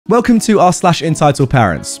Welcome to our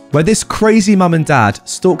 /EntitledParents, where this crazy mum and dad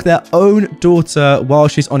stalk their own daughter while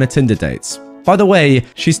she's on a Tinder date. By the way,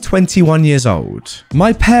 she's 21 years old.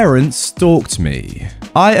 My parents stalked me.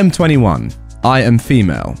 I am 21. I am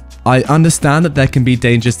female. I understand that there can be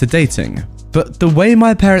dangers to dating, but the way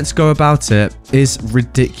my parents go about it is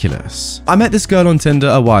ridiculous. I met this girl on Tinder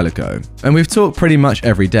a while ago, and we've talked pretty much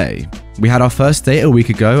every day. We had our first date a week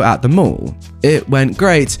ago at the mall. It went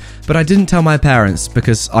great, but I didn't tell my parents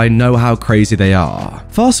because I know how crazy they are.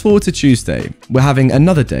 Fast forward to Tuesday, we're having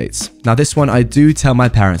another date. Now this one I do tell my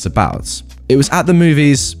parents about. It was at the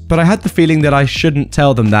movies, but I had the feeling that I shouldn't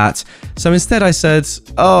tell them that, so instead I said,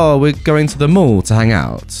 oh, we're going to the mall to hang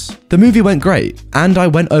out. The movie went great, and I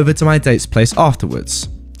went over to my date's place afterwards.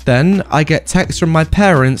 Then I get texts from my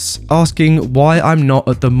parents asking why I'm not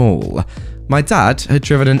at the mall. My dad had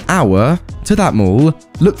driven an hour to that mall,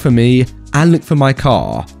 looked for me, and looked for my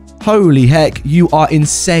car. Holy heck, you are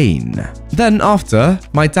insane. Then after,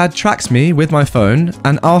 my dad tracks me with my phone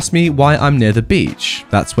and asks me why I'm near the beach.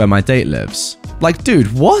 That's where my date lives. Like,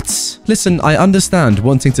 dude, what? Listen, I understand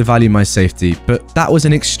wanting to value my safety, but that was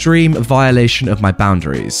an extreme violation of my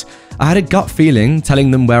boundaries. I had a gut feeling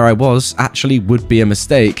telling them where I was actually would be a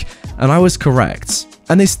mistake, and I was correct.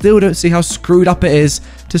 And they still don't see how screwed up it is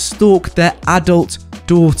to stalk their adult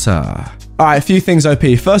daughter. Alright, a few things, OP.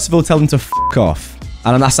 First of all, tell them to f*** off.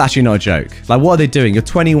 And that's actually not a joke. Like, what are they doing? You're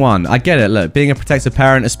 21. I get it. Look, being a protective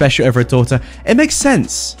parent, especially over a daughter, it makes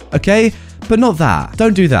sense, okay? But not that.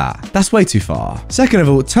 Don't do that. That's way too far. Second of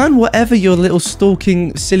all, turn whatever your little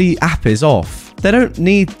stalking silly app is off. They don't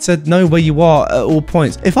need to know where you are at all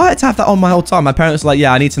points. If I had to have that on my whole time, my parents were like,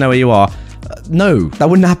 yeah, I need to know where you are. No, that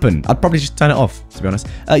wouldn't happen. I'd probably just turn it off, to be honest.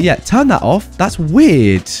 Yeah, turn that off. That's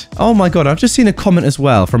weird. Oh my god, I've just seen a comment as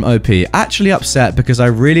well from OP. Actually upset because I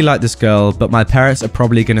really like this girl, but my parents are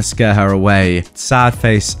probably going to scare her away. Sad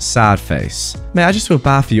face, sad face. Mate, I just feel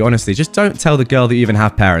bad for you, honestly. Just don't tell the girl that you even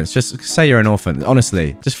have parents. Just say you're an orphan.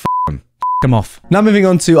 Honestly, just f*** them. F*** off. Now moving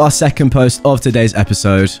on to our second post of today's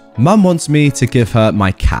episode. Mum wants me to give her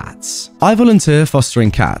my cats. I volunteer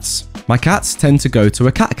fostering cats. My cats tend to go to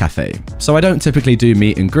a cat cafe, so I don't typically do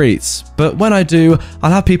meet and greets, but when I do,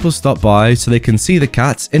 I'll have people stop by so they can see the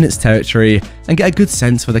cat in its territory and get a good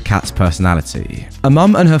sense for the cat's personality. A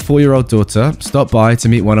mum and her 4-year-old daughter stopped by to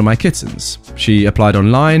meet one of my kittens. She applied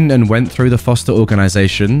online and went through the foster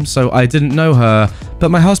organization, so I didn't know her,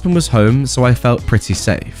 but my husband was home, so I felt pretty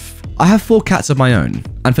safe. I have 4 cats of my own,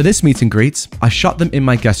 and for this meet and greet, I shut them in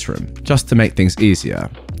my guest room, just to make things easier.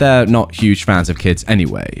 They're not huge fans of kids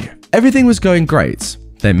anyway. Everything was going great.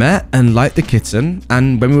 They met and liked the kitten,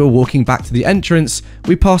 and when we were walking back to the entrance,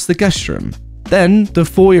 we passed the guest room. Then, the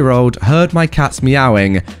 4-year-old heard my cats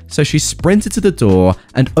meowing, so she sprinted to the door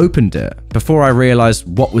and opened it before I realized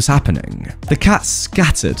what was happening. The cats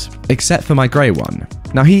scattered, except for my grey one.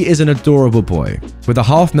 Now, he is an adorable boy, with a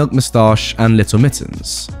half-milk moustache and little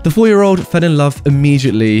mittens. The 4-year-old fell in love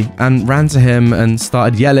immediately and ran to him and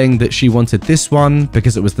started yelling that she wanted this one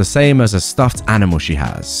because it was the same as a stuffed animal she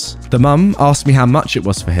has. The mum asked me how much it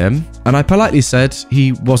was for him, and I politely said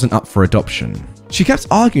he wasn't up for adoption. She kept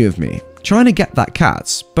arguing with me, trying to get that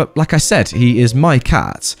cat, but like I said, he is my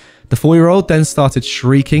cat. The 4-year-old then started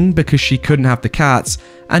shrieking because she couldn't have the cat,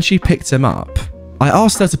 and she picked him up. I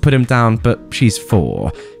asked her to put him down, but she's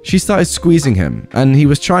 4. She started squeezing him, and he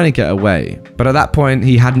was trying to get away, but at that point,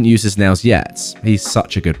 he hadn't used his nails yet. He's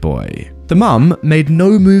such a good boy. The mum made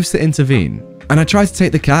no moves to intervene, and I tried to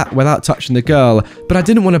take the cat without touching the girl, but I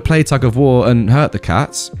didn't want to play tug of war and hurt the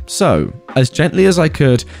cat. So, as gently as I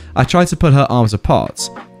could, I tried to pull her arms apart.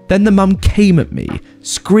 Then the mum came at me,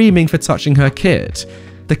 screaming for touching her kid.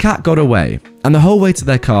 The cat got away, and the whole way to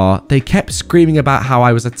their car, they kept screaming about how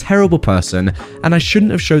I was a terrible person and I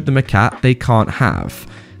shouldn't have showed them a cat they can't have.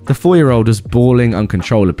 The 4-year-old was bawling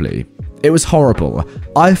uncontrollably. It was horrible.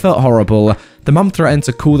 I felt horrible. The mum threatened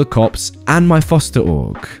to call the cops and my foster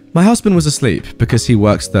org. My husband was asleep because he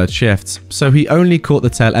works 3rd shift, so he only caught the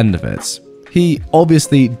tail end of it. He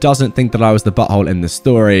obviously doesn't think that I was the butthole in this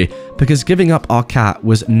story, because giving up our cat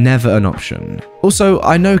was never an option. Also,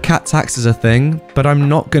 I know cat tax is a thing, but I'm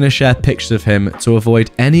not going to share pictures of him to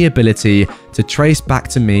avoid any ability to trace back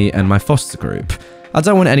to me and my foster group. I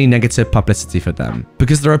don't want any negative publicity for them,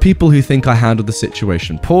 because there are people who think I handled the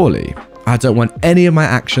situation poorly. I don't want any of my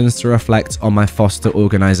actions to reflect on my foster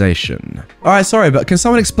organization. Alright, sorry, but can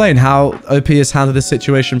someone explain how OP has handled this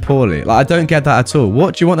situation poorly? Like, I don't get that at all.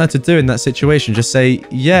 What do you want her to do in that situation? Just say,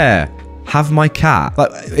 yeah, have my cat.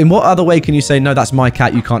 Like, in what other way can you say, no, that's my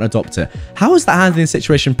cat, you can't adopt it? How is that handling the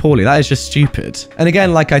situation poorly? That is just stupid. And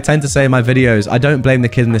again, like I tend to say in my videos, I don't blame the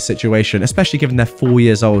kid in this situation, especially given they're 4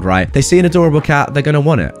 years old, right? They see an adorable cat, they're going to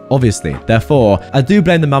want it, obviously. Therefore, I do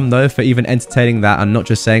blame the mum though for even entertaining that and not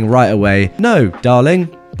just saying right away, no,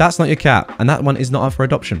 darling, that's not your cat, and that one is not up for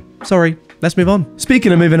adoption. Sorry, let's move on.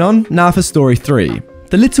 Speaking of moving on, now for story 3.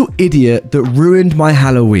 The little idiot that ruined my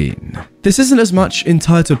Halloween. This isn't as much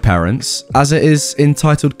entitled parents as it is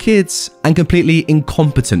entitled kids and completely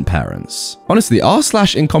incompetent parents. Honestly,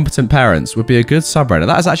 r/incompetent parents would be a good subreddit.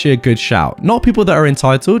 That is actually a good shout. Not people that are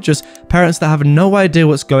entitled, just parents that have no idea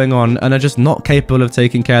what's going on and are just not capable of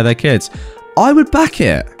taking care of their kids. I would back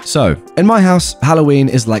it. So, in my house, Halloween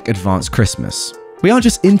is like advanced Christmas. We aren't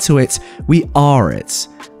just into it, we are it.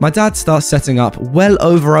 My dad starts setting up well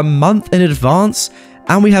over a month in advance,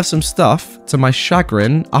 and we have some stuff, to my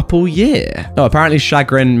chagrin, up all year. Oh, apparently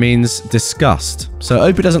chagrin means disgust. So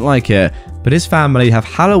Opie doesn't like it, but his family have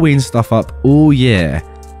Halloween stuff up all year.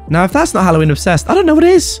 Now, if that's not Halloween obsessed, I don't know what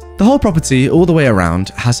is. The whole property, all the way around,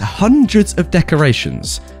 has hundreds of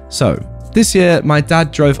decorations. So, this year, my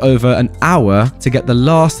dad drove over an hour to get the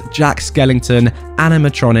last Jack Skellington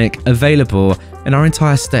animatronic available in our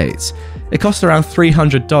entire state. It cost around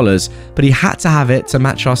 $300, but he had to have it to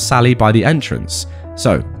match our Sally by the entrance.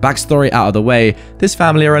 So, backstory out of the way, this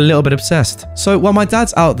family are a little bit obsessed. So while my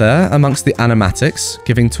dad's out there amongst the animatics,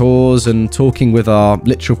 giving tours and talking with our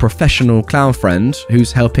literal professional clown friend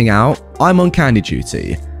who's helping out, I'm on candy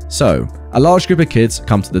duty. So, a large group of kids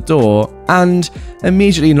come to the door and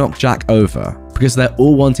immediately knock Jack over because they're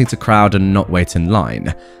all wanting to crowd and not wait in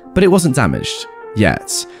line. But it wasn't damaged,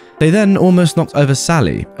 yet. They then almost knocked over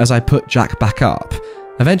Sally as I put Jack back up.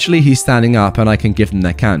 Eventually he's standing up and I can give them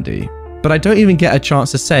their candy. But I don't even get a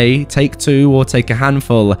chance to say, take 2 or take a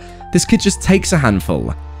handful. This kid just takes a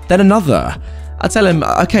handful, then another. I tell him,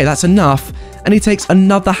 okay, that's enough, and he takes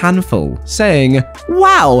another handful, saying,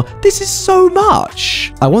 wow, this is so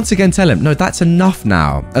much. I once again tell him, no, that's enough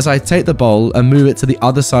now, as I take the bowl and move it to the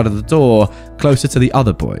other side of the door, closer to the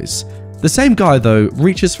other boys. The same guy, though,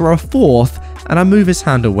 reaches for a 4th, and I move his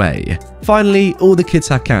hand away. Finally, all the kids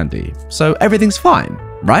have candy, so everything's fine,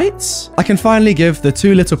 right? I can finally give the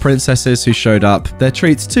 2 little princesses who showed up their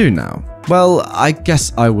treats too now. Well, I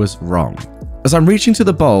guess I was wrong. As I'm reaching to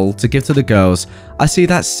the bowl to give to the girls, I see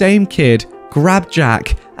that same kid grab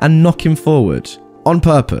Jack and knock him forward, on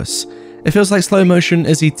purpose. It feels like slow motion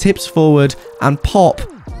as he tips forward and pop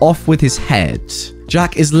off with his head.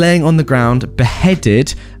 Jack is laying on the ground,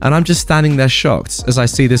 beheaded, and I'm just standing there shocked as I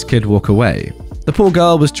see this kid walk away. The poor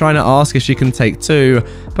girl was trying to ask if she can take 2,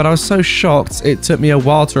 but I was so shocked it took me a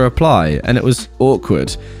while to reply, and it was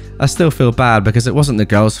awkward. I still feel bad because it wasn't the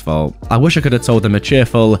girls' fault. I wish I could have told them a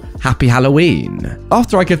cheerful, happy Halloween.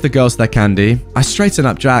 After I give the girls their candy, I straighten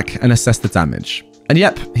up Jack and assess the damage. And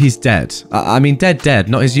yep, he's dead. I mean dead,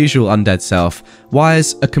 not his usual undead self.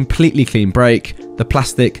 Wires, a completely clean break. The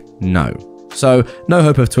plastic, no. So, no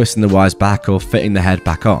hope of twisting the wires back or fitting the head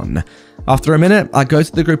back on. After a minute, I go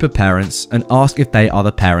to the group of parents and ask if they are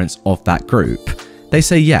the parents of that group. They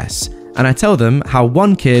say yes, and I tell them how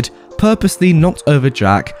one kid purposely knocked over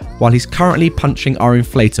Jack while he's currently punching our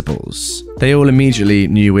inflatables. They all immediately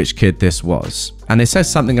knew which kid this was, and they said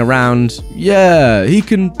something around, yeah, he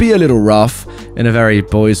can be a little rough, in a very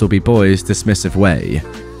boys will be boys dismissive way.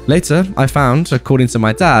 Later, I found, according to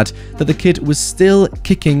my dad, that the kid was still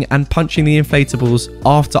kicking and punching the inflatables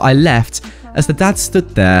after I left, as the dad stood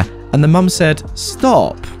there and the mum said,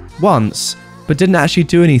 stop, once, but didn't actually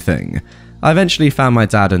do anything. I eventually found my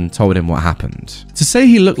dad and told him what happened. To say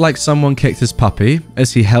he looked like someone kicked his puppy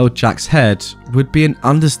as he held Jack's head would be an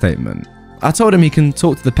understatement. I told him he can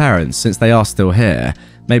talk to the parents since they are still here.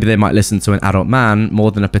 Maybe they might listen to an adult man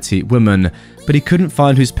more than a petite woman, but he couldn't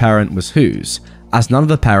find whose parent was whose, as none of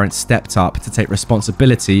the parents stepped up to take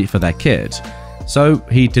responsibility for their kid. So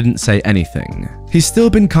he didn't say anything. He's still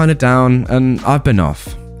been kinda down and I've been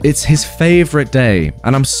off. It's his favourite day,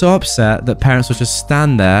 and I'm so upset that parents will just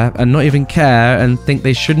stand there and not even care and think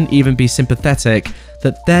they shouldn't even be sympathetic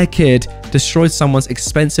that their kid destroyed someone's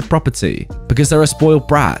expensive property because they're a spoiled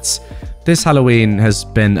brat. This Halloween has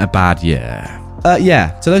been a bad year.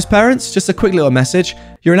 Yeah, to those parents, just a quick little message.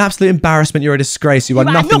 You're an absolute embarrassment. You're a disgrace. You are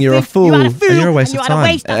nothing. You're a fool. And you're a waste of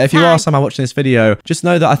time. If you are somehow watching this video, just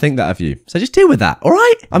know that I think that of you. So just deal with that, all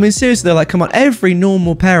right? I mean, seriously, they're like, come on. Every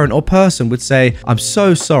normal parent or person would say, I'm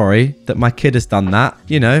so sorry that my kid has done that.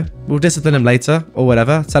 You know, we'll discipline him later or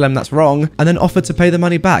whatever. Tell him that's wrong. And then offer to pay the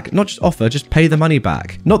money back. Not just offer, just pay the money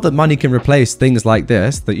back. Not that money can replace things like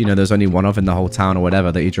this, that, you know, there's only one of in the whole town or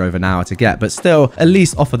whatever that you drove an hour to get. But still, at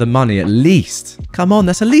least offer the money, at least. Come on,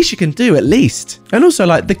 that's the least you can do, at least. And also,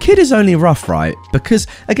 like, the kid is only rough, right? Because,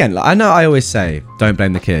 again, like, I know I always say, don't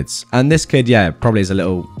blame the kids. And this kid, yeah, probably is a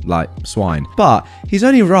little, like, swine. But he's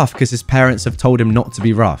only rough because his parents have told him not to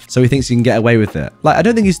be rough. So he thinks he can get away with it. Like, I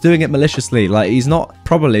don't think he's doing it maliciously. Like, he's not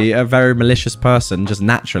probably a very malicious person, just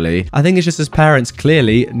naturally. I think it's just his parents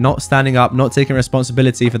clearly not standing up, not taking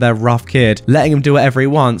responsibility for their rough kid, letting him do whatever he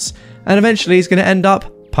wants. And eventually he's going to end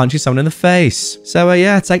up punching someone in the face. So,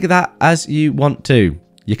 yeah, take that as you want to.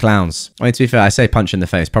 You clowns. I mean, to be fair, I say punch in the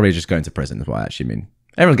face. Probably just going to prison is what I actually mean.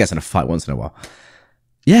 Everyone gets in a fight once in a while.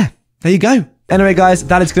 Yeah, there you go. Anyway, guys,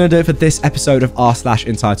 that is going to do it for this episode of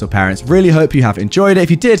r/Entitled Parents. Really hope you have enjoyed it.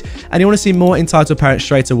 If you did, and you want to see more Entitled Parents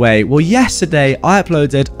straight away, well, yesterday I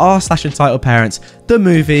uploaded r/Entitled Parents, the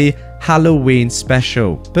movie Halloween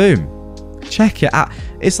special. Boom. Check it out.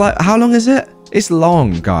 It's like, how long is it? It's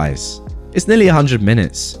long, guys. It's nearly 100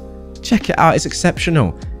 minutes. Check it out. It's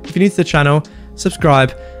exceptional. If you're new to the channel,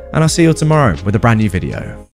 subscribe, and I'll see you all tomorrow with a brand new video.